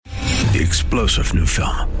the explosive new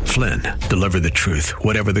film, Flynn, deliver the truth,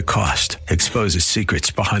 whatever the cost. Exposes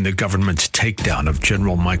secrets behind the government's takedown of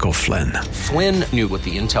General Michael Flynn. Flynn knew what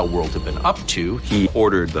the intel world had been up to. He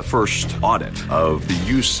ordered the first audit of the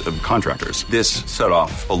use of contractors. This set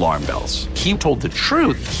off alarm bells. He told the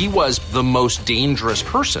truth. He was the most dangerous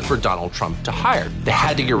person for Donald Trump to hire. They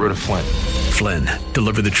had to get rid of Flynn. Flynn,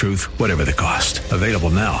 deliver the truth, whatever the cost. Available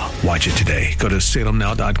now. Watch it today. Go to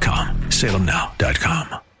salemnow.com.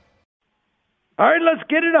 salemnow.com. All right, let's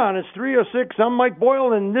get it on. It's 3:06. I'm Mike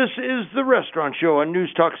Boyle, and this is The Restaurant Show on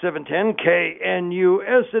News Talk 710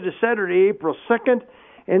 KNUS. It is Saturday, April 2nd,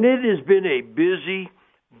 and it has been a busy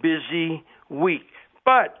week.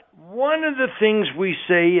 But one of the things we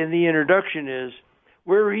say in the introduction is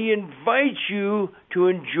where he invites you to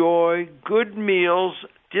enjoy good meals,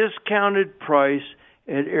 discounted price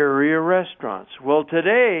at area restaurants. Well,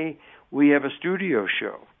 today we have a studio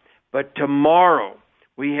show, but tomorrow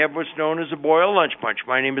we have what's known as a Boyle Lunch Bunch.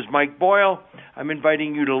 My name is Mike Boyle. I'm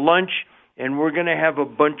inviting you to lunch, and we're going to have a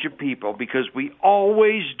bunch of people because we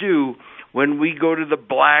always do when we go to the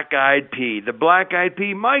Black Eyed Pea. The Black Eyed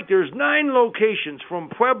Pea, Mike, there's 9 locations from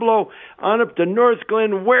Pueblo on up to North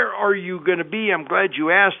Glen. Where are you going to be? I'm glad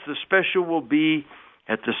you asked. The special will be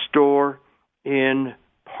at the store in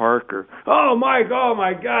Parker. Oh, Mike, oh,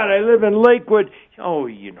 my God, I live in Lakewood. Oh,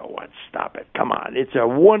 you know what? Stop it. Come on. It's a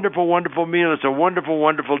wonderful, wonderful meal. It's a wonderful,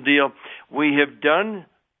 wonderful deal. We have done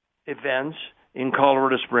events in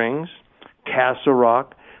Colorado Springs, Castle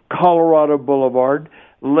Rock, Colorado Boulevard,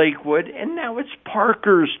 Lakewood, and now it's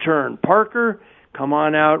Parker's turn. Parker, come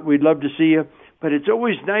on out. We'd love to see you. But it's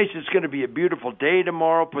always nice. It's going to be a beautiful day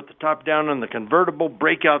tomorrow. Put the top down on the convertible,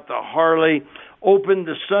 break out the Harley, open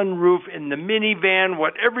the sunroof in the minivan,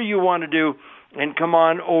 whatever you want to do, and come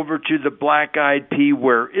on over to the Black Eyed Pea.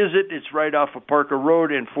 Where is it? It's right off of Parker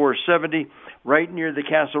Road and 470, right near the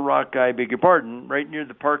Castle Rock, I beg your pardon, right near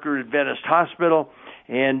the Parker Adventist Hospital.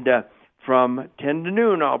 And from 10 to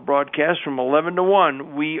noon, I'll broadcast from 11 to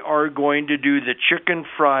 1. We are going to do the chicken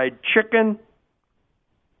fried chicken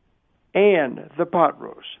and the pot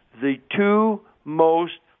roast, the 2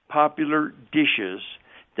 most popular dishes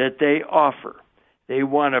that they offer. They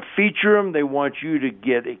want to feature them. They want you to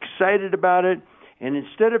get excited about it. And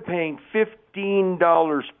instead of paying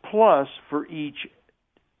 $15 plus for each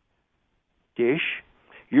dish,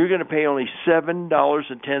 you're going to pay only $7.10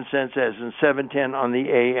 as in 710 on the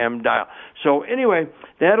AM dial. So anyway,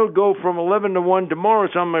 that'll go from 11 to 1. Tomorrow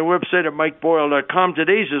it's on my website at MikeBoyle.com.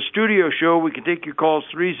 Today's a studio show. We can take your calls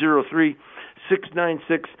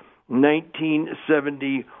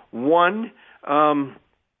 303-696-1971.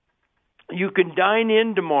 You can dine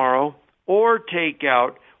in tomorrow or take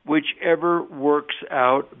out, whichever works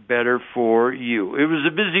out better for you. It was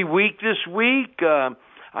a busy week this week.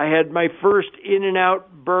 I had my first In-N-Out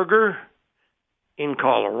burger in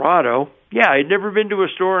Colorado. Yeah, I'd never been to a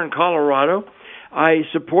store in Colorado. I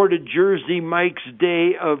supported Jersey Mike's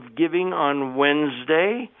Day of Giving on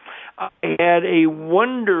Wednesday. I had a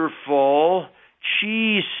wonderful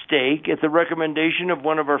cheese steak at the recommendation of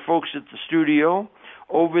one of our folks at the studio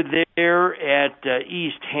over there at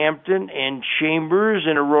East Hampton and Chambers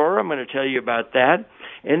in Aurora. I'm going to tell you about that.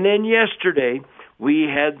 And then yesterday, we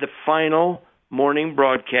had the final morning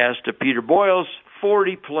broadcast of Peter Boyle's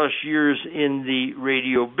 40-plus years in the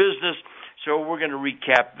radio business. So we're going to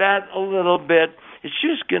recap that a little bit. It's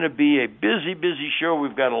just going to be a busy show.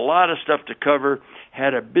 We've got a lot of stuff to cover.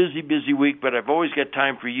 Had a busy week, but I've always got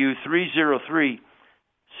time for you.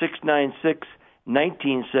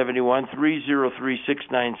 303-696-1971,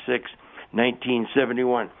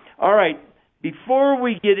 303-696-1971. All right, before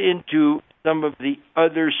we get into some of the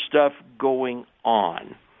other stuff going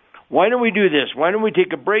on, why don't we do this? Why don't we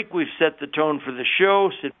take a break? We've set the tone for the show.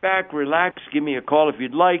 Sit back, relax, give me a call if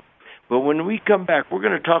you'd like. But when we come back, we're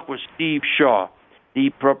going to talk with Steve Shaw,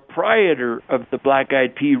 the proprietor of the Black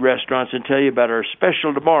Eyed Pea restaurants, and tell you about our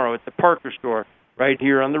special tomorrow at the Parker store right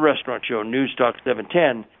here on The Restaurant Show, News Talk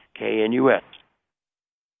 710 KNUS.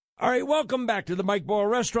 All right, welcome back to the Mike Boyle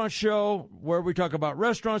Restaurant Show, where we talk about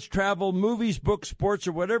restaurants, travel, movies, books, sports,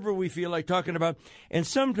 or whatever we feel like talking about. And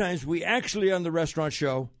sometimes we actually, on the Restaurant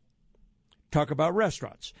Show, talk about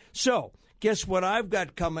restaurants. So, guess what I've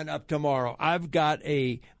got coming up tomorrow? I've got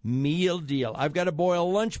a meal deal. I've got a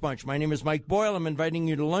Boyle Lunch Bunch. My name is Mike Boyle. I'm inviting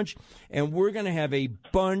you to lunch, and we're going to have a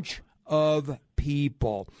bunch of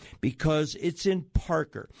people because it's in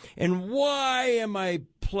Parker. And why am I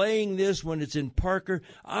playing this when it's in Parker.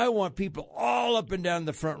 I want people all up and down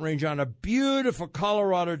the Front Range on a beautiful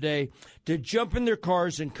Colorado day to jump in their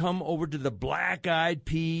cars and come over to the Black Eyed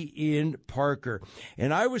Pea in Parker.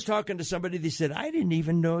 And I was talking to somebody, they said, I didn't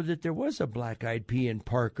even know that there was a Black Eyed Pea in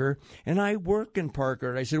Parker, and I work in Parker.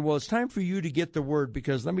 And I said, well, it's time for you to get the word,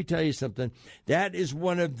 because let me tell you something. That is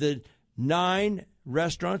one of the 9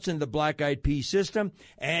 restaurants in the Black Eyed Pea system,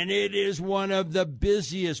 and it is one of the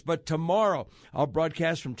busiest. But tomorrow, I'll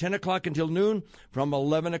broadcast from 10 o'clock until noon, from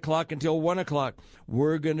 11 o'clock until 1 o'clock.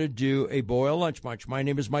 We're going to do a Boyle Lunch Bunch. My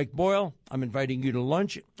name is Mike Boyle. I'm inviting you to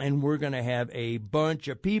lunch, and we're going to have a bunch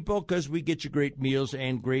of people because we get you great meals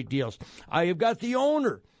and great deals. I have got the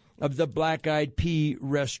owner of the Black Eyed Pea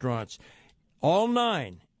restaurants, all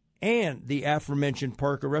 9, and the aforementioned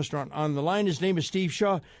Parker restaurant on the line. His name is Steve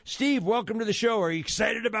Shaw. Steve, welcome to the show. Are you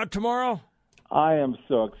excited about tomorrow? I am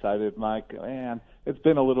so excited, Mike. Man, it's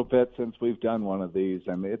been a little bit since we've done one of these,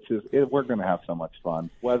 and we're going to have so much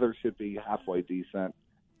fun. Weather should be halfway decent.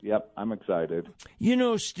 Yep, I'm excited. You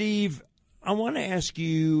know, Steve, I want to ask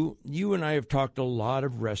you, you and I have talked a lot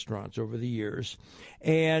of restaurants over the years,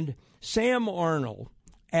 and Sam Arnold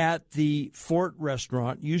at the Fort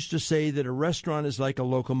restaurant used to say that a restaurant is like a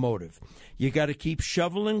locomotive. You got to keep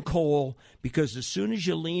shoveling coal, because as soon as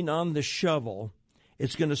you lean on the shovel,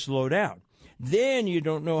 it's going to slow down. Then you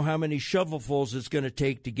don't know how many shovelfuls it's going to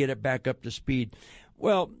take to get it back up to speed.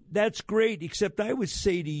 Well, that's great, except I would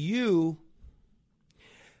say to you,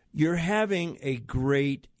 you're having a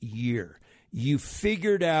great year. You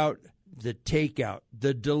figured out the takeout,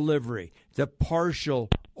 the delivery, the partial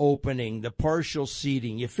opening, the partial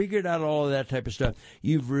seating. You figured out all of that type of stuff.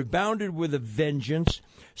 You've rebounded with a vengeance.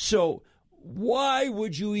 So why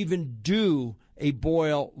would you even do a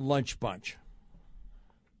Boyle Lunch Bunch?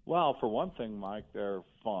 Well, for one thing, Mike, they're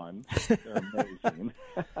fun. They're amazing.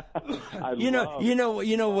 You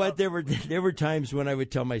know what? There were times when I would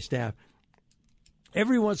tell my staff,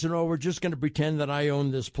 every once in a while, we're just going to pretend that I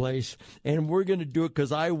own this place, and we're going to do it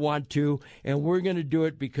because I want to, and we're going to do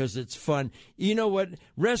it because it's fun. You know what?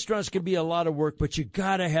 Restaurants can be a lot of work, but you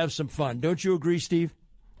got to have some fun. Don't you agree, Steve?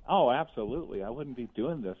 Oh, absolutely. I wouldn't be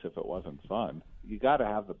doing this if it wasn't fun. You got to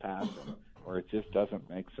have the passion, or it just doesn't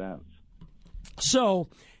make sense. So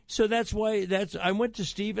that's why I went to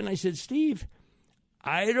Steve and I said, Steve,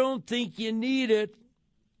 I don't think you need it.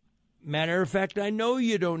 Matter of fact, I know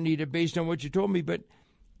you don't need it based on what you told me, but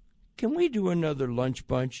can we do another lunch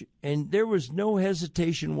bunch? And there was no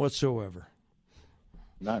hesitation whatsoever.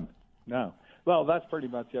 None. No. Well, that's pretty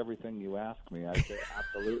much everything you asked me. I said,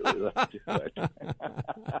 absolutely, let's do it.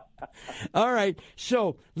 All right.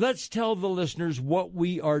 So let's tell the listeners what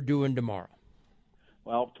we are doing tomorrow.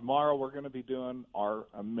 Well, tomorrow we're going to be doing our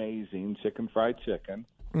amazing chicken fried chicken.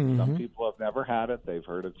 Mm-hmm. Some people have never had it. They've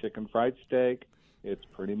heard of chicken fried steak. It's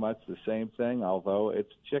pretty much the same thing, although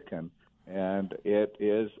it's chicken. And it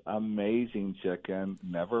is amazing chicken,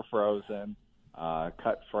 never frozen,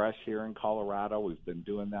 cut fresh here in Colorado. We've been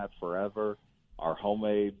doing that forever. Our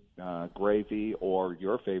homemade gravy, or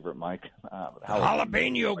your favorite, Mike,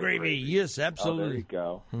 jalapeno gravy. Yes, absolutely. Oh, there you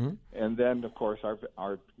go. Mm-hmm. And then, of course,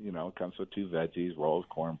 our it comes with 2 veggies, rolls,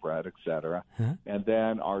 cornbread, etc. Huh? And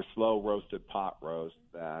then our slow roasted pot roast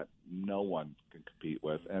that no one can compete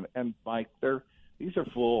with. And Mike, these are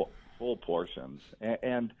full portions,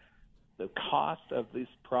 and the cost of this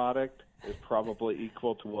product is probably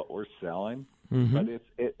equal to what we're selling. Mm-hmm. But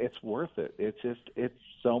it's worth it. It's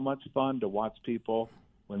so much fun to watch people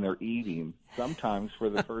when they're eating, sometimes for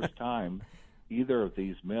the first time, either of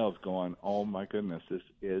these meals, going, oh my goodness, this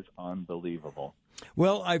is unbelievable.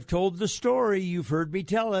 Well, I've told the story. You've heard me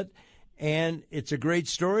tell it, and it's a great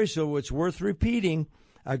story, so it's worth repeating.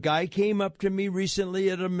 A guy came up to me recently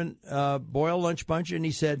at a Boyle Lunch Bunch, and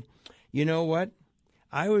he said, you know what?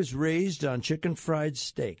 I was raised on chicken fried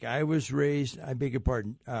steak. I beg your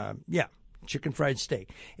pardon, chicken fried steak.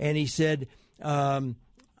 And he said,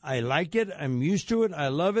 I like it. I'm used to it. I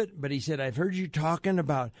love it. But he said, I've heard you talking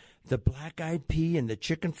about the Black Eyed Pea and the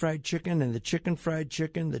chicken fried chicken and the chicken fried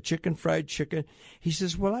chicken, the chicken fried chicken. He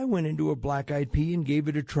says, well, I went into a Black Eyed Pea and gave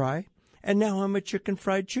it a try, and now I'm a chicken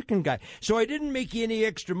fried chicken guy. So I didn't make you any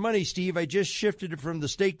extra money, Steve. I just shifted it from the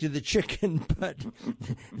steak to the chicken. But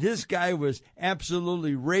this guy was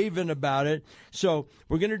absolutely raving about it. So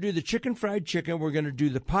we're going to do the chicken fried chicken. We're going to do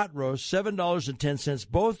the pot roast,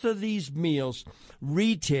 $7.10. Both of these meals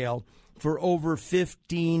retail for over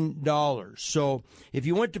 $15. So if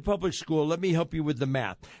you went to public school, let me help you with the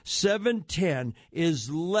math. $7.10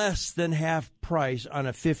 is less than half price on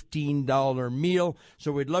a $15 meal.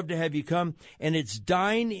 So we'd love to have you come. And it's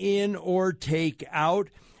dine in or take out.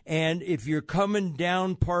 And if you're coming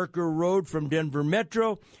down Parker Road from Denver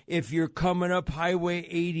Metro, if you're coming up Highway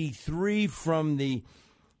 83 from the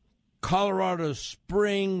Colorado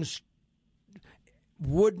Springs,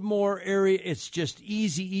 Woodmore area, it's just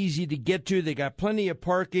easy to get to. They got plenty of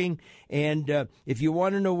parking, and if you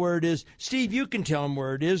want to know where it is, Steve, you can tell them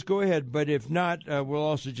where it is. Go ahead, but if not, we'll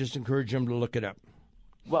also just encourage them to look it up.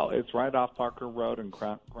 Well, it's right off Parker Road and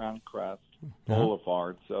Crown Crest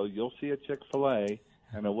Boulevard, so you'll see a Chick-fil-A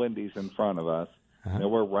and a Wendy's in front of us. And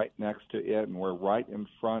we're right next to it, and we're right in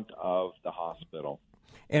front of the hospital.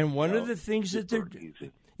 And one of the things that they're easy.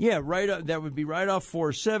 Yeah, right. That would be right off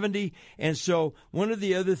 470. And so one of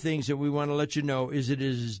the other things that we want to let you know is it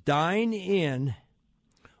is dine in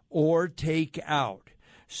or take out.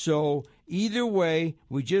 So either way,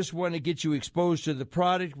 we just want to get you exposed to the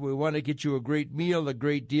product. We want to get you a great meal, a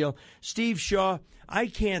great deal. Steve Shaw, I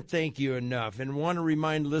can't thank you enough, and want to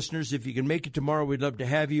remind listeners, if you can make it tomorrow, we'd love to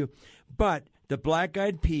have you. But the Black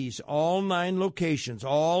Eyed Peas, all 9 locations,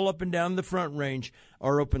 all up and down the Front Range,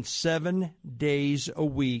 are open 7 days a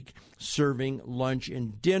week, serving lunch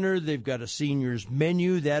and dinner. They've got a seniors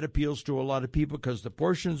menu that appeals to a lot of people because the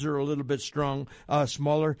portions are a little bit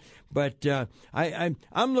smaller. But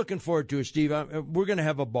I'm looking forward to it, Steve. We're going to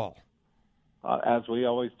have a ball. As we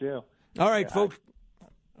always do. All right, folks.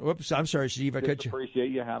 Whoops, I'm sorry, Steve. I cut you. Appreciate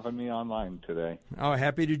you having me online today. Oh,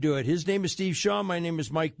 happy to do it. His name is Steve Shaw. My name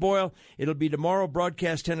is Mike Boyle. It'll be tomorrow,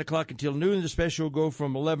 broadcast 10 o'clock until noon. The special will go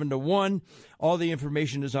from 11 to 1. All the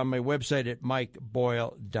information is on my website at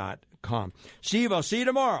mikeboyle.com. Steve, I'll see you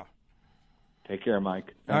tomorrow. Take care,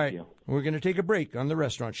 Mike. Thank you. We're going to take a break on The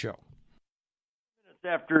Restaurant Show.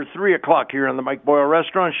 After 3 o'clock here on the Mike Boyle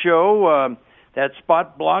Restaurant Show, that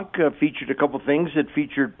spot block featured a couple things that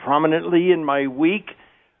featured prominently in my week.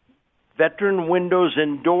 Veteran Windows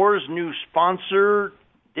and Doors, new sponsor,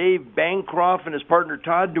 Dave Bancroft and his partner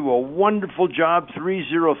Todd do a wonderful job.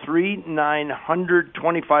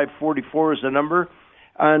 303-900-2544 is the number.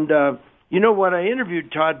 And you know what? I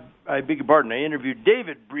interviewed Todd, I beg your pardon, I interviewed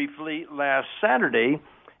David briefly last Saturday.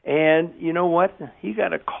 And you know what? He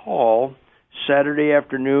got a call Saturday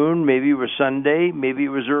afternoon, maybe it was Sunday, maybe it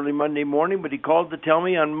was early Monday morning, but he called to tell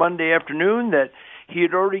me on Monday afternoon that he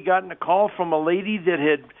had already gotten a call from a lady that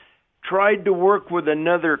had tried to work with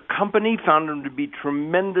another company, found them to be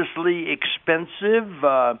tremendously expensive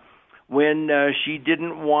when she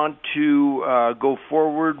didn't want to go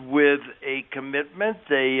forward with a commitment.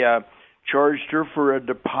 They charged her for a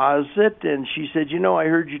deposit, and she said, you know, I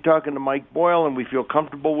heard you talking to Mike Boyle, and we feel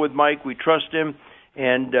comfortable with Mike. We trust him.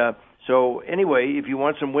 And so anyway, if you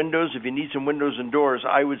want some windows, if you need some windows and doors,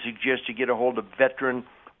 I would suggest you get a hold of Veteran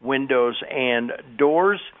Windows and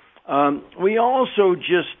Doors. We also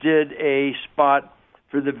just did a spot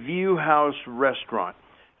for the View House Restaurant.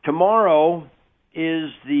 Tomorrow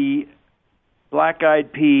is the Black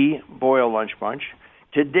Eyed Pea Boyle Lunch Bunch.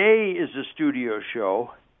 Today is a studio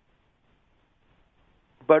show.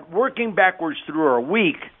 But working backwards through our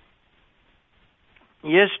week,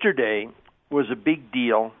 yesterday was a big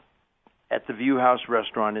deal at the View House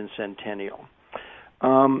Restaurant in Centennial.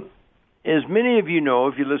 As many of you know,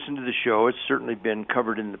 if you listen to the show, it's certainly been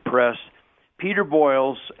covered in the press. Peter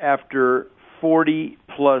Boyles, after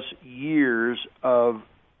 40-plus years of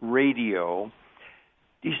radio,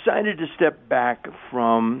 decided to step back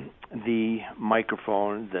from the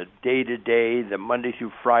microphone, the day-to-day, the Monday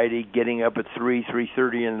through Friday, getting up at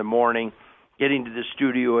 3:30 in the morning, getting to the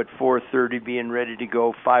studio at 4:30, being ready to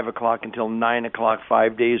go 5 o'clock until 9 o'clock,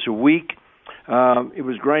 5 days a week. It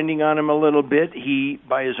was grinding on him a little bit. He,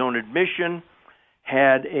 by his own admission,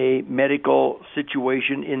 had a medical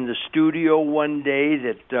situation in the studio one day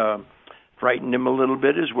that frightened him a little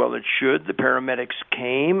bit, as well it should. The paramedics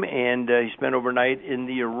came, and he spent overnight in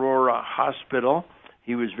the Aurora Hospital.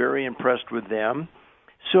 He was very impressed with them.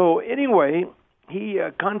 So anyway, he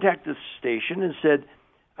contacted the station and said,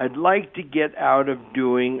 I'd like to get out of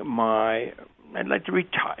doing I'd like to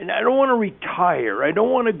retire. I don't want to retire. I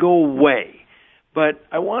don't want to go away. But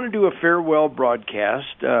I want to do a farewell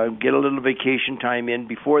broadcast, get a little vacation time in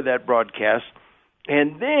before that broadcast,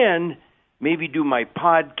 and then maybe do my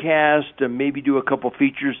podcast, maybe do a couple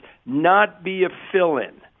features, not be a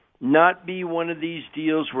fill-in, not be one of these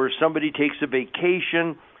deals where somebody takes a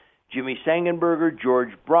vacation, Jimmy Sangenberger,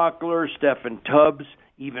 George Brockler, Stephen Tubbs,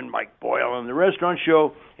 even Mike Boyle on the Restaurant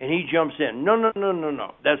Show, and he jumps in. No.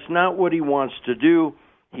 That's not what he wants to do.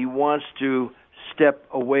 He wants to step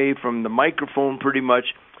away from the microphone pretty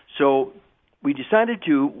much. So the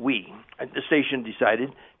station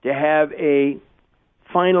decided to have a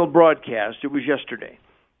final broadcast. It was yesterday.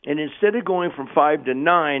 And instead of going from 5 to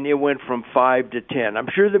 9, it went from 5 to 10. I'm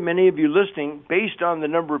sure that many of you listening, based on the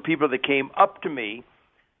number of people that came up to me,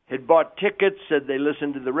 had bought tickets, said they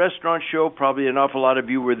listened to the restaurant show. Probably an awful lot of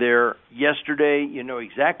you were there yesterday. You know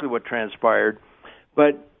exactly what transpired.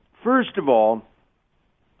 But first of all,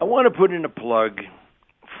 I want to put in a plug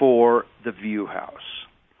for the View House.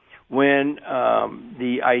 When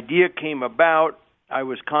the idea came about, I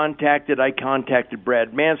was contacted. I contacted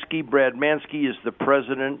Brad Mansky. Brad Mansky is the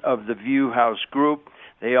president of the View House Group.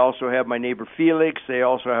 They also have my neighbor Felix. They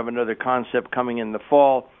also have another concept coming in the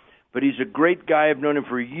fall. But he's a great guy. I've known him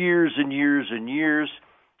for years and years and years.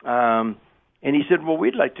 And he said, well,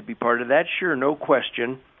 we'd like to be part of that. Sure, no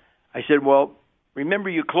question. I said, well, remember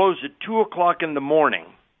you close at 2 o'clock in the morning.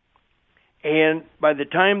 And by the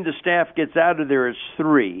time the staff gets out of there, it's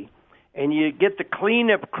 3. And you get the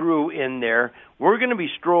cleanup crew in there. We're going to be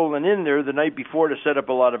strolling in there the night before to set up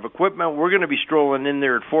a lot of equipment. We're going to be strolling in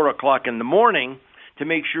there at 4 o'clock in the morning to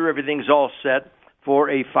make sure everything's all set for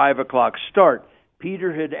a 5 o'clock start.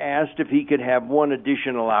 Peter had asked if he could have one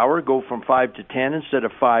additional hour, go from 5 to 10 instead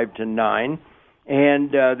of 5 to 9.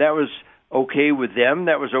 And that was okay with them.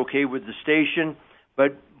 That was okay with the station.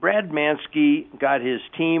 But Brad Mansky got his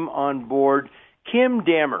team on board. Kim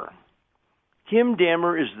Dammer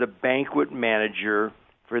is the banquet manager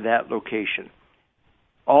for that location.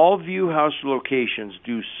 All View House locations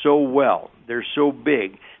do so well. They're so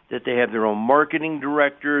big that they have their own marketing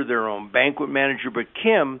director, their own banquet manager, but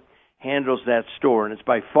Kim handles that store, and it's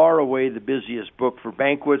by far away the busiest book for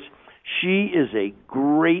banquets. She is a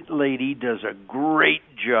great lady, does a great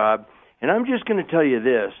job, and I'm just going to tell you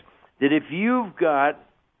this, that if you've got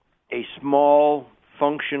a small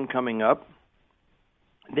function coming up,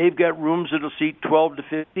 they've got rooms that'll seat 12 to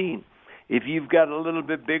 15. If you've got a little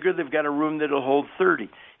bit bigger, they've got a room that'll hold 30.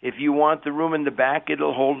 If you want the room in the back,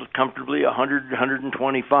 it'll hold comfortably 100,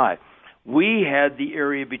 125. We had the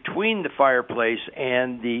area between the fireplace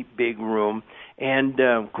and the big room, and,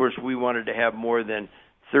 of course, we wanted to have more than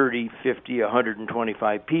 30, 50,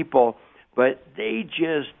 125 people, but they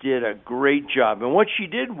just did a great job. And what she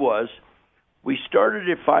did was we started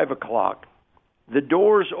at 5 o'clock. The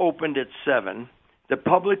doors opened at 7. The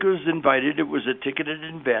public was invited. It was a ticketed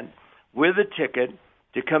event with a ticket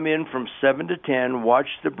to come in from 7 to 10, watch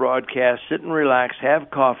the broadcast, sit and relax,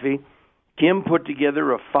 have coffee. Kim put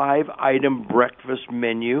together a 5-item breakfast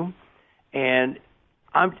menu, and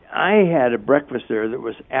I had a breakfast there that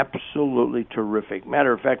was absolutely terrific.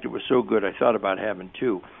 Matter of fact, it was so good I thought about having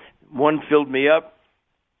 2. One filled me up.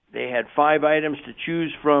 They had 5 items to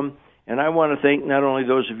choose from, and I want to thank not only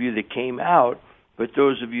those of you that came out, but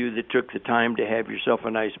those of you that took the time to have yourself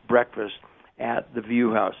a nice breakfast at the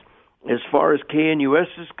View House. As far as KNUS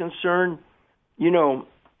is concerned, you know,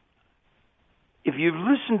 if you've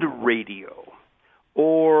listened to radio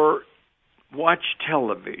or watched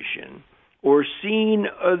television or seen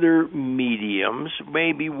other mediums,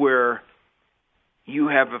 maybe where you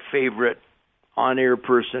have a favorite on-air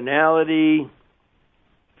personality,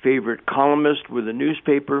 favorite columnist with a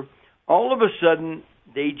newspaper, all of a sudden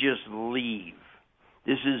they just leave.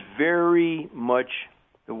 This is very much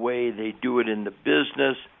the way they do it in the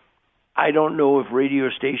business. I don't know if radio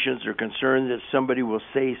stations are concerned that somebody will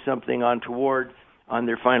say something untoward on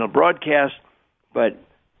their final broadcast, but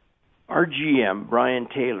our GM, Brian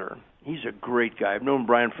Taylor, he's a great guy. I've known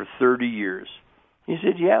Brian for 30 years. He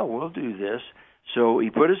said, yeah, we'll do this. So he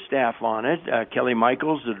put his staff on it. Kelly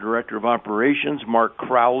Michaels, the director of operations, Mark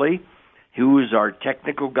Crowley, who is our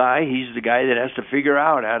technical guy. He's the guy that has to figure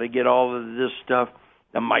out how to get all of this stuff,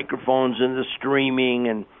 the microphones and the streaming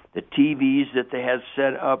and the TVs that they had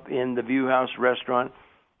set up in the View House restaurant.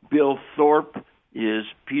 Bill Thorpe is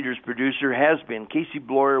Peter's producer, has been. Casey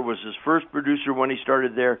Bloyer was his first producer when he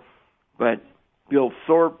started there, but Bill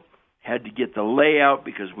Thorpe had to get the layout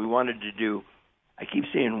because we wanted to do, I keep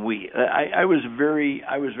saying we, I was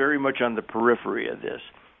very much on the periphery of this,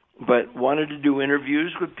 but wanted to do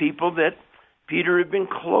interviews with people that Peter had been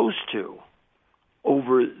close to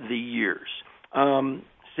over the years.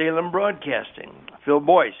 Salem Broadcasting, Phil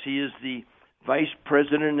Boyce, he is the vice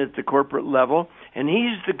president at the corporate level, and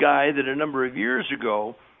he's the guy that a number of years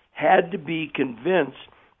ago had to be convinced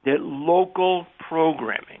that local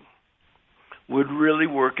programming would really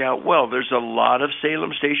work out well. There's a lot of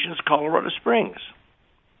Salem stations, Colorado Springs,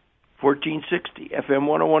 1460, FM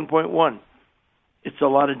 101.1. It's a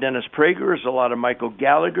lot of Dennis Prager, it's a lot of Michael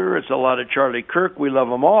Gallagher, it's a lot of Charlie Kirk. We love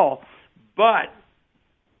them all, but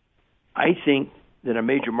I think that a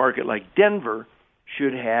major market like Denver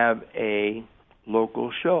should have a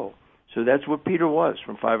local show. So that's what Peter was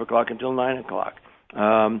from 5 o'clock until 9 o'clock.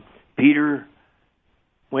 Peter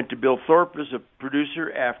went to Bill Thorpe as a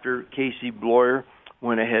producer after Casey Bloyer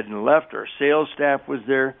went ahead and left. Our sales staff was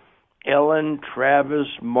there. Ellen, Travis,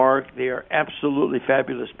 Mark, they are absolutely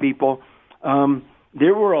fabulous people.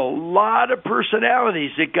 There were a lot of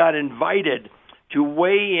personalities that got invited to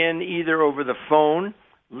weigh in either over the phone.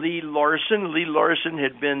 Lee Larson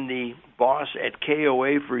had been the boss at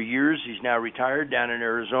KOA for years. He's now retired down in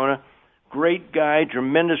Arizona. Great guy,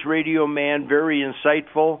 tremendous radio man, very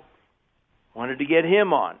insightful. Wanted to get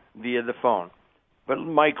him on via the phone. But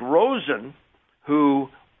Mike Rosen, who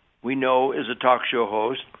we know is a talk show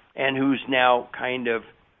host and who's now kind of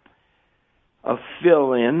a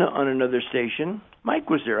fill-in on another station, Mike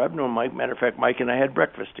was there. I've known Mike. Matter of fact, Mike and I had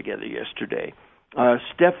breakfast together yesterday.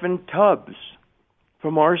 Stephen Tubbs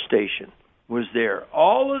from our station was there.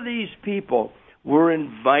 All of these people were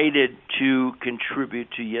invited to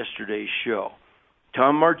contribute to yesterday's show.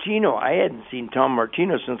 Tom Martino. I hadn't seen Tom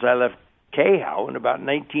Martino since I left KHOW in about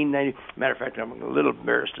 1990. Matter of fact, I'm a little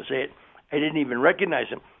embarrassed to say it. I didn't even recognize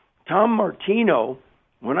him. Tom Martino,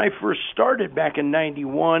 when I first started back in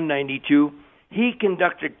 91, 92, he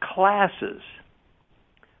conducted classes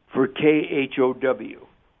for KHOW.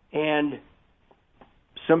 And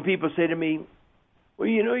some people say to me, well,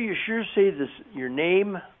 you know, you sure say this, your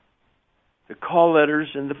name, the call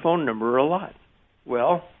letters, and the phone number a lot.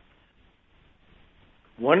 Well,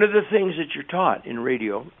 one of the things that you're taught in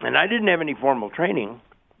radio, and I didn't have any formal training,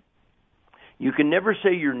 you can never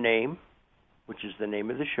say your name, which is the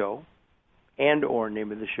name of the show, and or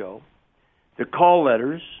name of the show, the call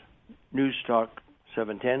letters, News Talk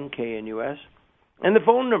 710 KNUS, and the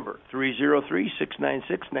phone number,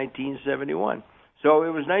 303-696-1971. So it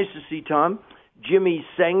was nice to see Tom. Jimmy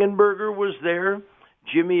Sangenberger was there.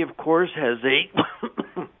 Jimmy, of course, has a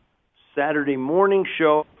Saturday morning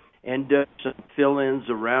show and does some fill-ins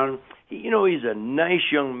around. He's a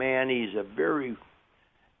nice young man. He's a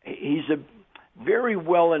very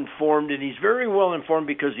well-informed, and he's very well-informed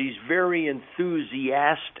because he's very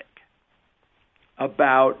enthusiastic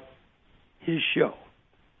about his show.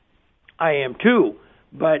 I am too,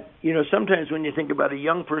 but, sometimes when you think about a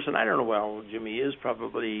young person, I don't know how old Jimmy is,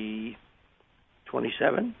 probably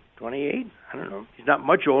 27, 28, I don't know. He's not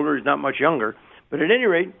much older, he's not much younger, but at any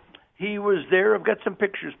rate, he was there. I've got some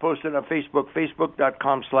pictures posted on Facebook,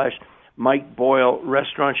 facebook.com/Mike Boyle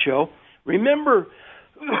Restaurant Show. Remember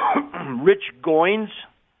Rich Goins,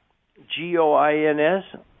 Goins,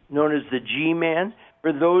 known as the G-Man?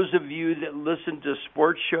 For those of you that listen to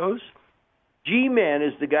sports shows, G-Man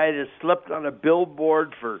is the guy that slept on a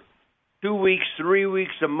billboard for 2 weeks, 3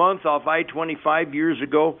 weeks, a month off I-25 years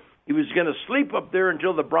ago. He was going to sleep up there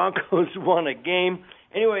until the Broncos won a game.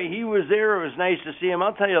 Anyway, he was there. It was nice to see him.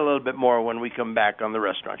 I'll tell you a little bit more when we come back on the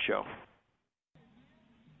Restaurant Show.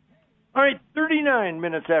 All right, 39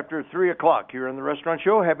 minutes after 3 o'clock here on the Restaurant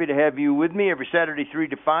Show. Happy to have you with me every Saturday 3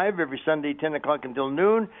 to 5, every Sunday 10 o'clock until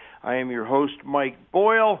noon. I am your host, Mike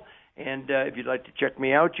Boyle. And if you'd like to check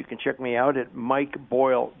me out, you can check me out at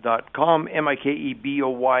MikeBoyle.com,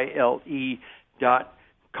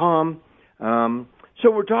 MikeBoyle.com. So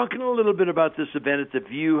we're talking a little bit about this event at the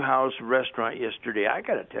View House Restaurant yesterday. I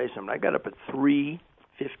got to tell you something. I got up at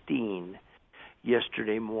 3:15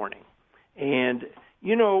 yesterday morning. And,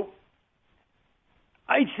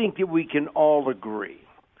 I think that we can all agree.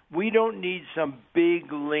 We don't need some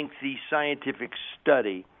big, lengthy scientific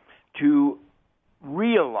study to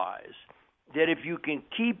realize that if you can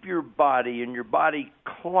keep your body and your body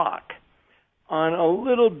clock on a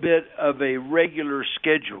little bit of a regular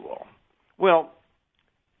schedule, well,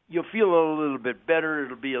 you'll feel a little bit better.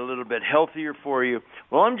 It'll be a little bit healthier for you.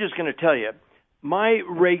 Well, I'm just going to tell you, my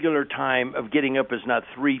regular time of getting up is not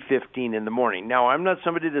 3:15 in the morning. Now, I'm not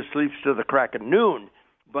somebody that sleeps to the crack of noon,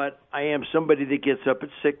 but I am somebody that gets up at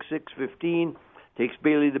 6:15, takes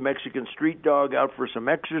Bailey the Mexican street dog out for some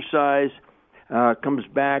exercise, comes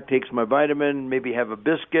back, takes my vitamin, maybe have a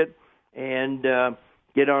biscuit, and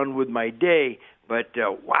get on with my day. But,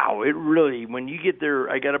 wow, it really, when you get there,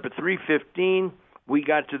 I got up at 3:15. We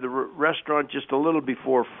got to the restaurant just a little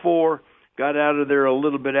before 4, got out of there a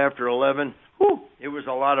little bit after 11. Whew, it was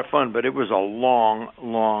a lot of fun, but it was a long,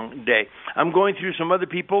 long day. I'm going through some other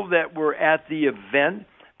people that were at the event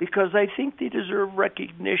because I think they deserve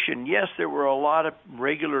recognition. Yes, there were a lot of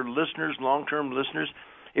regular listeners, long-term listeners.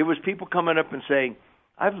 It was people coming up and saying,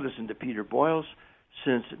 I've listened to Peter Boyles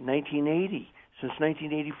since 1980, since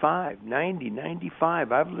 1985, 90,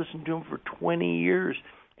 95. I've listened to him for 20 years.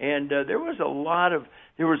 And there was a lot of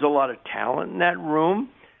talent in that room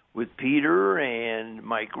with Peter and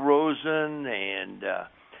Mike Rosen and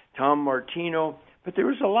Tom Martino. But there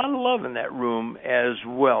was a lot of love in that room as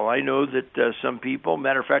well. I know that some people,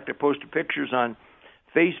 matter of fact, I posted pictures on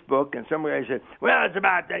Facebook, and some guy said, well, it's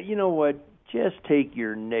about that. You know what? Just take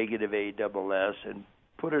your negative ASS and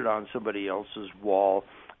put it on somebody else's wall.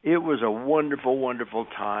 It was a wonderful, wonderful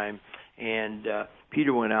time, and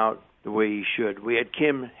Peter went out the way he should. We had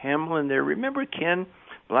Kim Hamlin there. Remember Ken?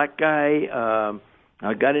 Black guy,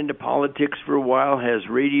 got into politics for a while, has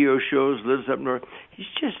radio shows, lives up north. He's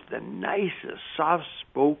just the nicest,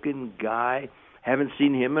 soft-spoken guy. Haven't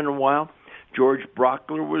seen him in a while. George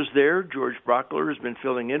Brockler was there. George Brockler has been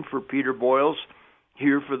filling in for Peter Boyles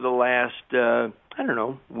here for the last,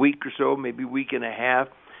 week or so, maybe week and a half.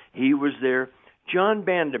 He was there. John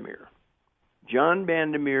Bandemere. John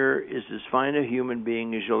Bandemere is as fine a human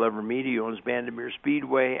being as you'll ever meet. He owns Bandemere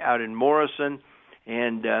Speedway out in Morrison,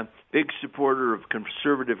 and big supporter of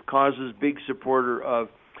conservative causes, big supporter of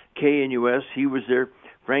KNUS. He was there.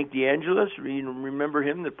 Frank DeAngelis, you remember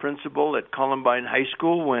him, the principal at Columbine High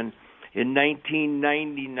School, when in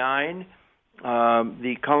 1999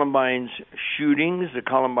 the Columbine's shootings, the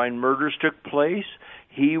Columbine murders took place.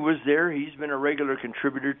 He was there. He's been a regular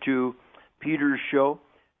contributor to Peter's show.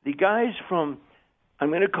 The guys from, I'm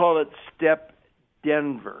going to call it Step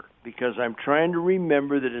Denver, because I'm trying to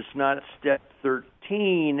remember that it's not Step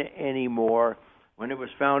 13 anymore, when it was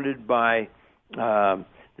founded by the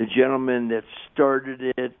gentleman that started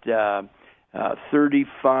it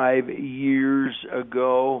 35 years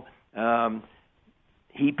ago.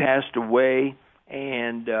 He passed away,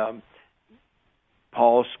 and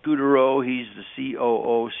Paul Scudereau, he's the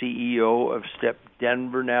COO, CEO of Step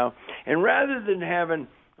Denver now. And rather than having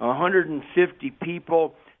 150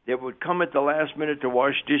 people that would come at the last minute to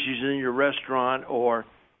wash dishes in your restaurant or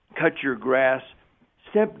cut your grass,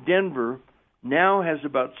 Step Denver now has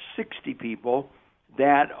about 60 people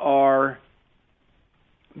that are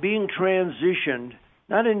being transitioned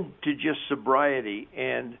not into just sobriety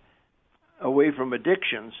and away from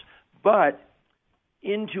addictions, but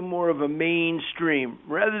into more of a mainstream.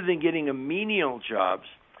 Rather than getting a menial jobs,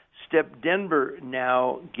 Step Denver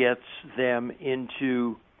now gets them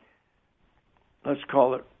into, let's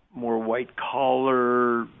call it, more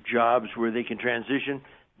white-collar jobs where they can transition.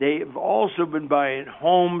 They've also been buying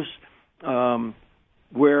homes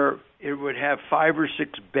where it would have 5 or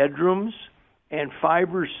 6 bedrooms, and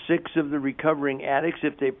 5 or 6 of the recovering addicts,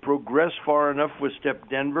 if they progress far enough with Step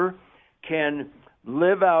Denver, can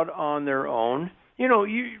live out on their own. You know,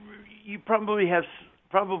 you probably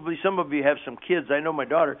some of you have some kids. I know my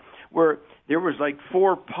daughter, where there was like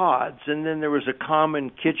 4 pods, and then there was a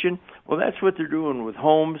common kitchen. Well, that's what they're doing with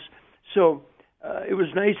homes. So it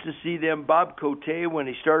was nice to see them. Bob Cote, when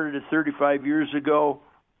he started it 35 years ago,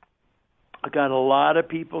 got a lot of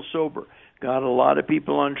people sober, got a lot of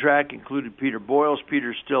people on track, including Peter Boyles.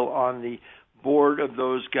 Peter's still on the board of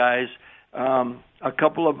those guys. A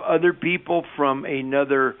couple of other people from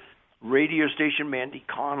another radio station, Mandy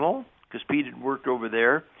Connell, because Pete had worked over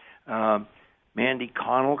there. Mandy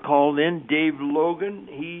Connell called in. Dave Logan,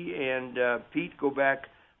 he and Pete go back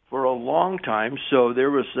for a long time, so there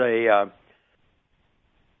was a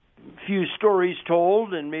few stories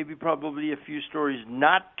told, and maybe probably a few stories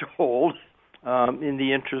not told in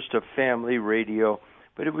the interest of family radio.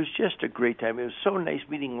 But it was just a great time. It was so nice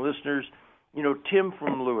meeting listeners. You know, Tim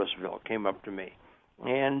from Louisville came up to me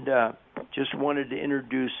and just wanted to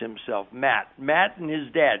introduce himself. Matt and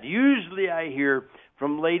his dad. Usually I hear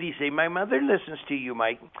from ladies say, my mother listens to you,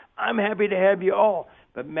 Mike. I'm happy to have you all.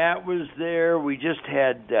 But Matt was there. We just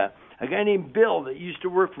had a guy named Bill that used to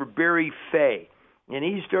work for Barry Fay, and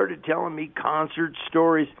he started telling me concert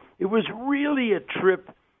stories. It was really a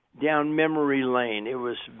trip down memory lane. It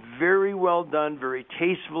was very well done, very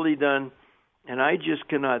tastefully done. And I just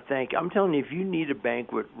cannot thank. I'm telling you, if you need a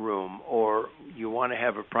banquet room or you want to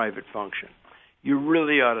have a private function, you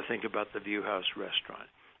really ought to think about the View House Restaurant.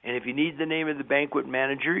 And if you need the name of the banquet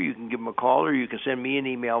manager, you can give him a call, or you can send me an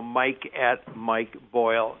email,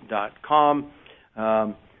 mike@mikeboyle.com.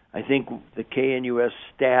 I think the KNUS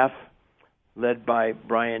staff, led by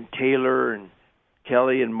Brian Taylor and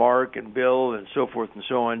Kelly and Mark and Bill and so forth and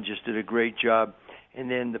so on, just did a great job. And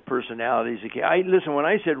then the personalities. Listen, when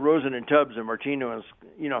I said Rosen and Tubbs and Martino, and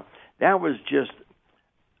that was just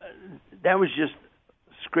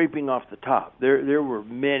scraping off the top. There were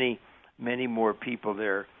many, many more people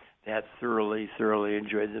there that thoroughly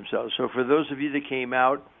enjoyed themselves. So for those of you that came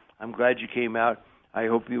out, I'm glad you came out. I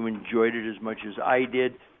hope you enjoyed it as much as I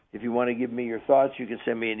did. If you want to give me your thoughts, you can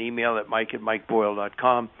send me an email at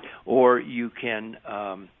mike@mikeboyle.com, or you can,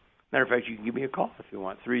 matter of fact, you can give me a call if you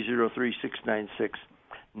want,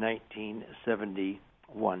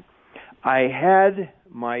 303-696-1971. I had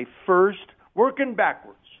my first, working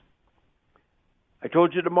backwards. I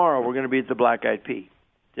told you tomorrow we're going to be at the Black Eyed Pea.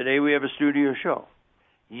 Today we have a studio show.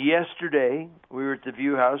 Yesterday, we were at the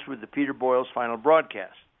View House with the Peter Boyle's final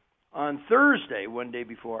broadcast. On Thursday, one day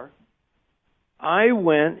before, I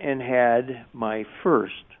went and had my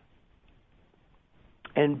first.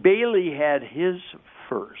 And Bailey had his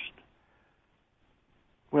first.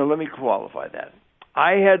 Well, let me qualify that.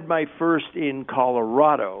 I had my first in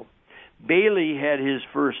Colorado. Bailey had his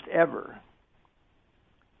first ever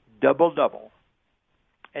double-double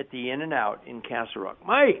at the In-N-Out in Castle Rock.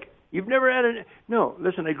 Mike, you've never had a... No,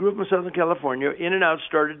 listen, I grew up in Southern California. In-N-Out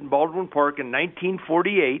started in Baldwin Park in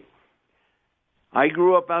 1948. I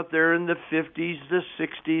grew up out there in the 50s, the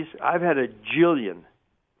 60s. I've had a jillion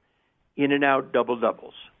In-N-Out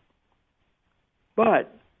double-doubles.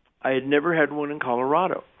 But I had never had one in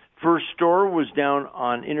Colorado. First store was down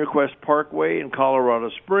on Interquest Parkway in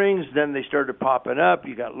Colorado Springs. Then they started popping up.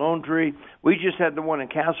 You got Lone Tree. We just had the one in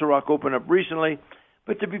Castle Rock open up recently.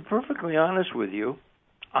 But to be perfectly honest with you,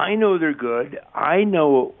 I know they're good. I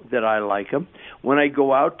know that I like them. When I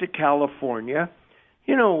go out to California,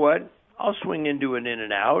 you know what? I'll swing into an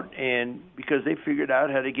In-N-Out, and because they figured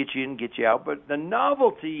out how to get you in, get you out. But the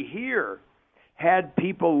novelty here had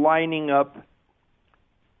people lining up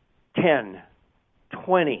 10,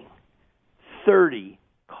 20, 30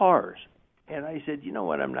 cars. And I said, you know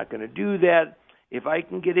what, I'm not going to do that. If I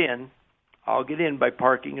can get in, I'll get in by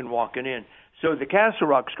parking and walking in. So the Castle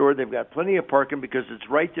Rock store, they've got plenty of parking because it's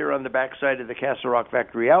right there on the backside of the Castle Rock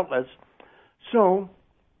factory outlets. So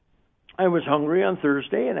I was hungry on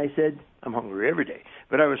Thursday, and I said, I'm hungry every day.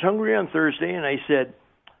 But I was hungry on Thursday, and I said,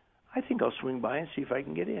 I think I'll swing by and see if I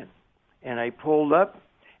can get in. And I pulled up,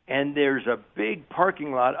 and there's a big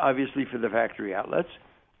parking lot, obviously, for the factory outlets.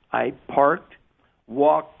 I parked,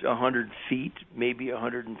 walked 100 feet, maybe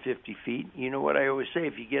 150 feet. You know what I always say,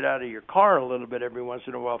 if you get out of your car a little bit every once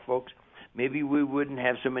in a while, folks, maybe we wouldn't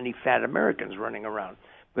have so many fat Americans running around.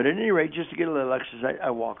 But at any rate, just to get a little exercise,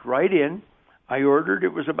 I walked right in. I ordered.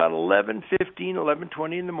 It was about 11:15,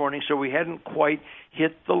 11:20 in the morning, so we hadn't quite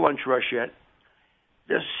hit the lunch rush yet.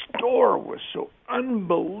 The store was so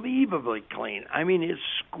unbelievably clean. I mean, it's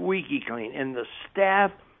squeaky clean. And the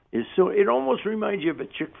staff is so, it almost reminds you of a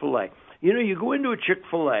Chick-fil-A. You know, you go into a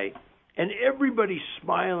Chick-fil-A, and everybody's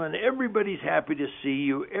smiling. Everybody's happy to see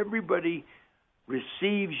you. Everybody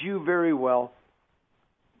receives you very well.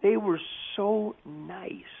 They were so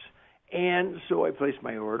nice. And so I placed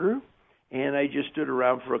my order, and I just stood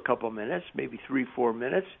around for a couple minutes, maybe 3-4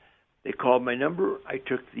 minutes. They called my number. I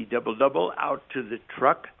took the double-double out to the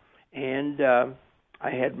truck, and I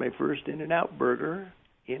had my first In-N-Out burger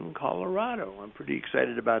in Colorado. I'm pretty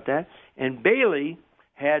excited about that. And Bailey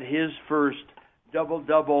had his first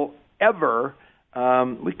double-double ever.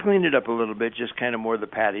 We cleaned it up a little bit, just kind of more the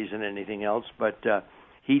patties than anything else, but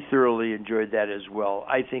he thoroughly enjoyed that as well.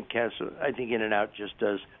 I think In-N-Out just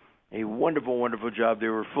does a wonderful, wonderful job. They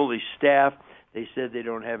were fully staffed. They said they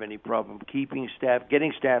don't have any problem keeping staff,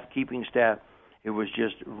 getting staff, keeping staff. It was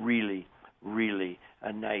just really, really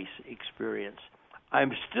a nice experience.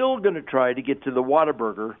 I'm still going to try to get to the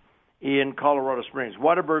Whataburger in Colorado Springs.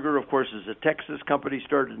 Whataburger, of course, is a Texas company,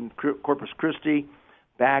 started in Corpus Christi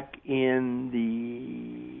back in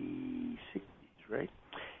the 60s, right?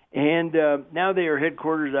 And now they are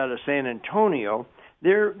headquarters out of San Antonio.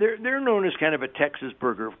 They're known as kind of a Texas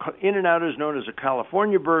burger. In-N-Out is known as a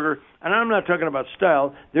California burger, and I'm not talking about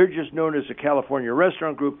style. They're just known as a California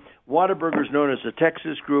restaurant group. Whataburger is known as a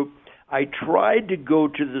Texas group. I tried to go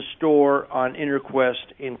to the store on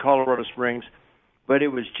Interquest in Colorado Springs, but it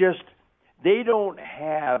was just, they don't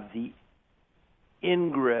have the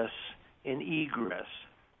ingress and egress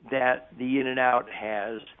that the In-N-Out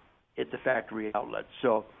has at the factory outlet.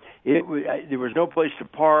 So there was no place to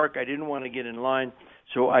park. I didn't want to get in line.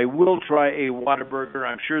 So I will try a Whataburger.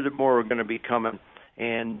 I'm sure that more are going to be coming,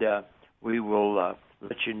 and we will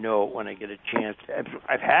let you know when I get a chance.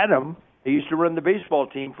 I've had them. I used to run the baseball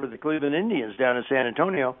team for the Cleveland Indians down in San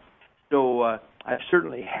Antonio, so I've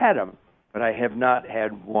certainly had them, but I have not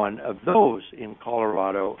had one of those in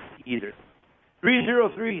Colorado either.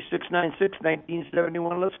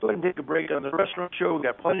 303-696-1971. Let's go ahead and take a break on the restaurant show. We've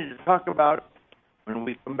got plenty to talk about when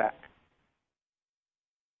we come back.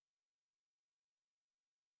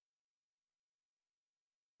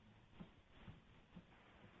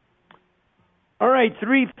 All right,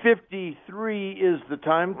 3:53 is the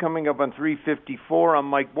time. Coming up on 3:54, I'm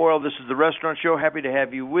Mike Boyle. This is the Restaurant Show. Happy to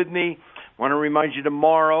have you with me. Want to remind you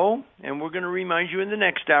tomorrow, and we're going to remind you in the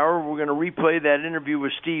next hour, we're going to replay that interview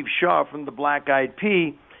with Steve Shaw from the Black Eyed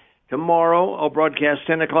Pea. Tomorrow, I'll broadcast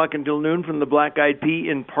 10 o'clock until noon from the Black Eyed Pea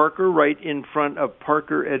in Parker, right in front of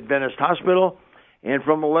Parker Adventist Hospital. And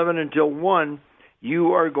from 11 until 1,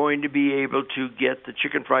 you are going to be able to get the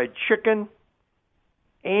chicken fried chicken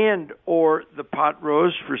and or the pot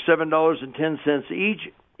roast for $7.10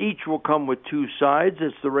 each. Each will come with 2 sides.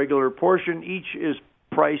 It's the regular portion. Each is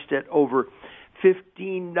priced at over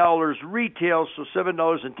 $15 retail, so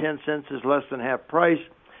 $7.10 is less than half price.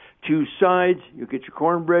 2 sides, you get your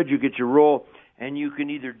cornbread, you get your roll, and you can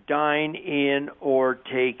either dine in or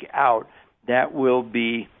take out. That will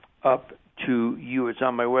be up to you. It's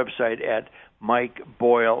on my website at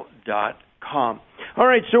MikeBoyle.com. All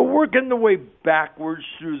right, so working the way backwards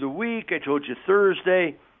through the week, I told you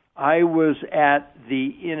Thursday I was at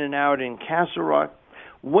the In-N-Out in Castle Rock.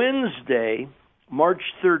 Wednesday, March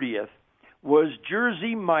 30th, was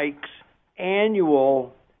Jersey Mike's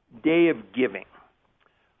annual Day of Giving.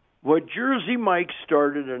 What Jersey Mike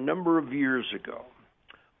started a number of years ago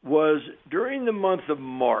was during the month of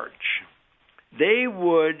March, they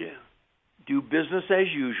would do business as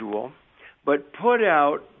usual, but put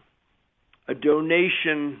out a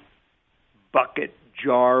donation bucket,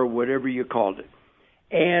 jar, whatever you called it.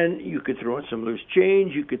 And you could throw in some loose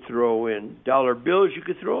change, you could throw in dollar bills, you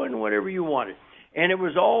could throw in whatever you wanted. And it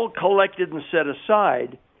was all collected and set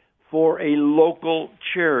aside for a local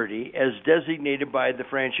charity as designated by the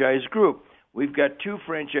franchise group. We've got 2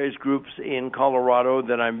 franchise groups in Colorado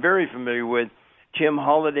that I'm very familiar with, Tim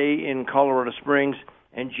Holiday in Colorado Springs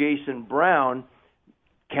and Jason Brown,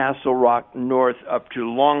 Castle Rock North up to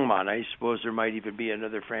Longmont. I suppose there might even be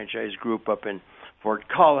another franchise group up in Fort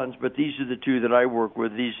Collins, but these are the 2 that I work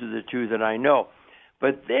with. These are the 2 that I know.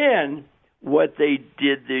 But then what they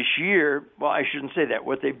did this year, well, I shouldn't say that.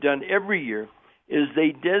 What they've done every year is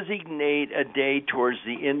they designate a day towards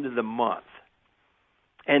the end of the month.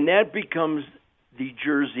 And that becomes the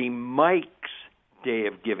Jersey Mike's Day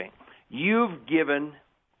of Giving. You've given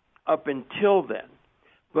up until then.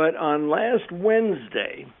 But on last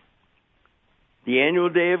Wednesday, the annual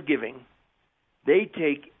Day of Giving, they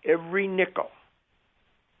take every nickel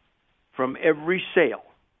from every sale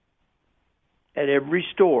at every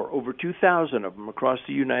store, over 2,000 of them across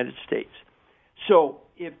the United States. So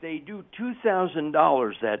if they do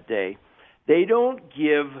 $2,000 that day, they don't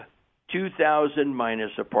give $2,000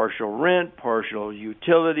 minus a partial rent, partial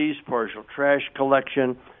utilities, partial trash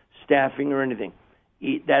collection, staffing, or anything.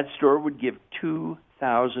 That store would give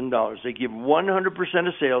 $2,000. They give 100%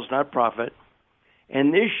 of sales, not profit.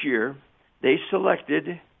 And this year, they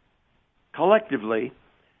selected collectively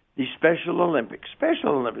the Special Olympics. Special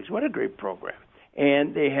Olympics, what a great program.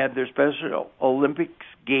 And they have their Special Olympics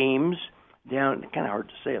games down, kind of hard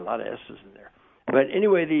to say, a lot of S's in there. But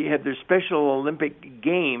anyway, they have their Special Olympic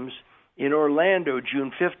games in Orlando,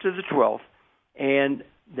 June 5th to the 12th, and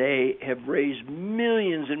they have raised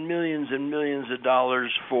millions and millions and millions of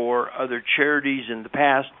dollars for other charities in the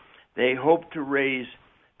past. They hope to raise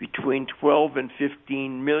between $12 and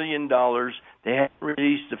 $15 million. They haven't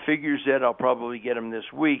released the figures yet. I'll probably get them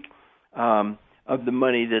this week of the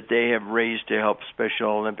money that they have raised to help Special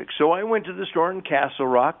Olympics. So I went to the store in Castle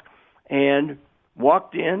Rock and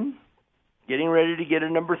walked in, getting ready to get a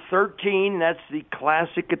number 13. That's the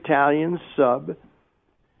classic Italian sub,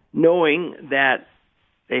 knowing that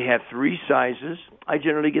they have 3 sizes. I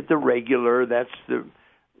generally get the regular. That's the,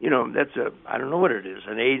 that's a, I don't know what it is,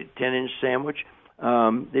 an 8, 10-inch sandwich.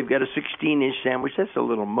 They've got a 16-inch sandwich. That's a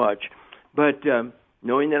little much. But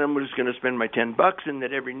knowing that I'm just going to spend my $10 and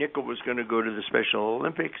that every nickel was going to go to the Special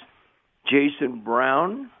Olympics, Jason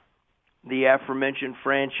Brown, the aforementioned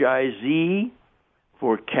franchisee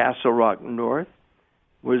for Castle Rock North,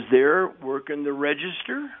 was there working the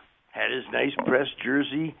register, had his nice pressed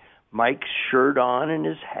Jersey Mike's shirt on and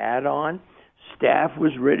his hat on. Staff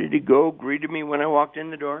was ready to go, greeted me when I walked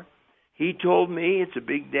in the door. He told me it's a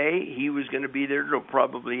big day. He was going to be there till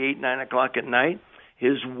probably 8, 9 o'clock at night.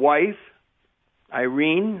 His wife,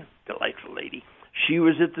 Irene, delightful lady, she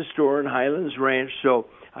was at the store in Highlands Ranch. So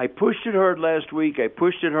I pushed it hard last week. I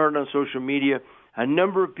pushed it hard on social media. A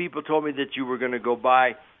number of people told me that you were going to go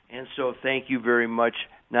by. And so thank you very much,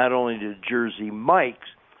 not only to Jersey Mike's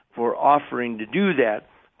for offering to do that,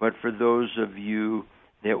 but for those of you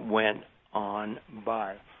that went on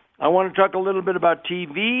by. I want to talk a little bit about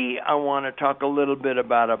TV. I want to talk a little bit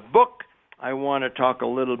about a book. I want to talk a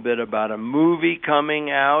little bit about a movie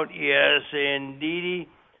coming out. Yes, indeedy.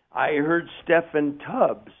 I heard Stephen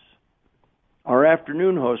Tubbs, our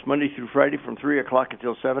afternoon host, Monday through Friday from 3 o'clock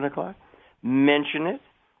until 7 o'clock, mention it.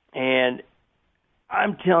 And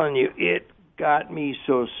I'm telling you, it got me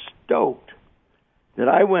so stoked that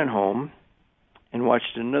I went home and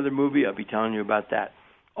watched another movie. I'll be telling you about that.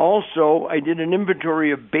 Also, I did an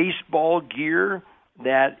inventory of baseball gear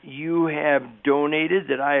that you have donated,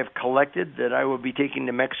 that I have collected, that I will be taking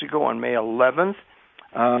to Mexico on May 11th.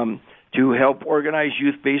 to help organize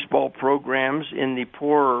youth baseball programs in the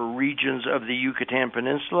poorer regions of the Yucatan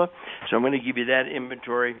Peninsula. So I'm going to give you that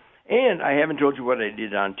inventory. And I haven't told you what I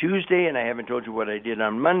did on Tuesday, and I haven't told you what I did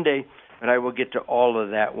on Monday, but I will get to all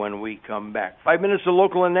of that when we come back. 5 minutes of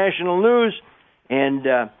local and national news, and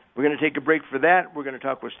we're going to take a break for that. We're going to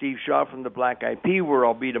talk with Steve Shaw from the Black Eyed Peas, where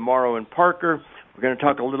I'll be tomorrow in Parker. We're going to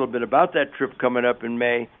talk a little bit about that trip coming up in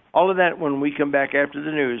May. All of that when we come back after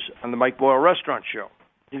the news on the Mike Boyle Restaurant Show.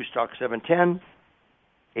 News Talk 710,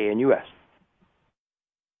 KNUS.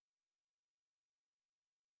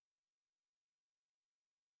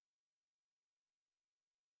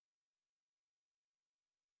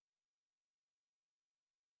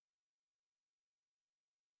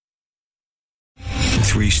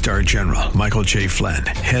 Three-star General Michael J. Flynn,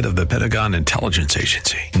 head of the Pentagon Intelligence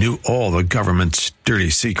Agency, knew all the government's dirty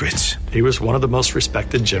secrets. He was one of the most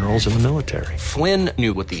respected generals in the military. Flynn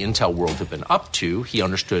knew what the intel world had been up to. He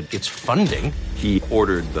understood its funding. He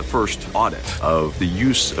ordered the first audit of the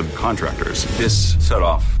use of contractors. This set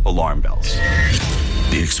off alarm bells.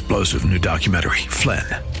 The explosive new documentary, Flynn,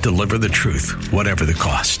 Deliver the Truth, Whatever the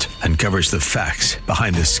Cost, uncovers the facts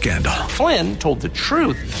behind this scandal. Flynn told the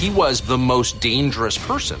truth. He was the most dangerous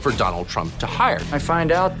person for Donald Trump to hire. I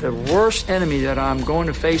find out the worst enemy that I'm going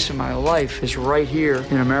to face in my life is right here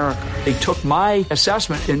in America. They took my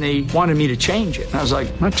assessment and they wanted me to change it. And I was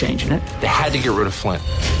like, I'm not changing it. They had to get rid of Flynn.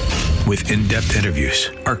 With in-depth interviews,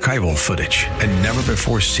 archival footage, and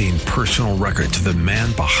never-before-seen personal records of the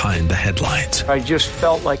man behind the headlines. I just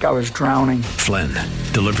felt like I was drowning. Flynn,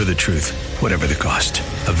 Deliver the Truth, Whatever the Cost.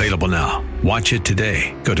 Available now. Watch it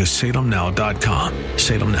today. Go to salemnow.com.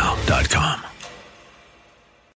 salemnow.com.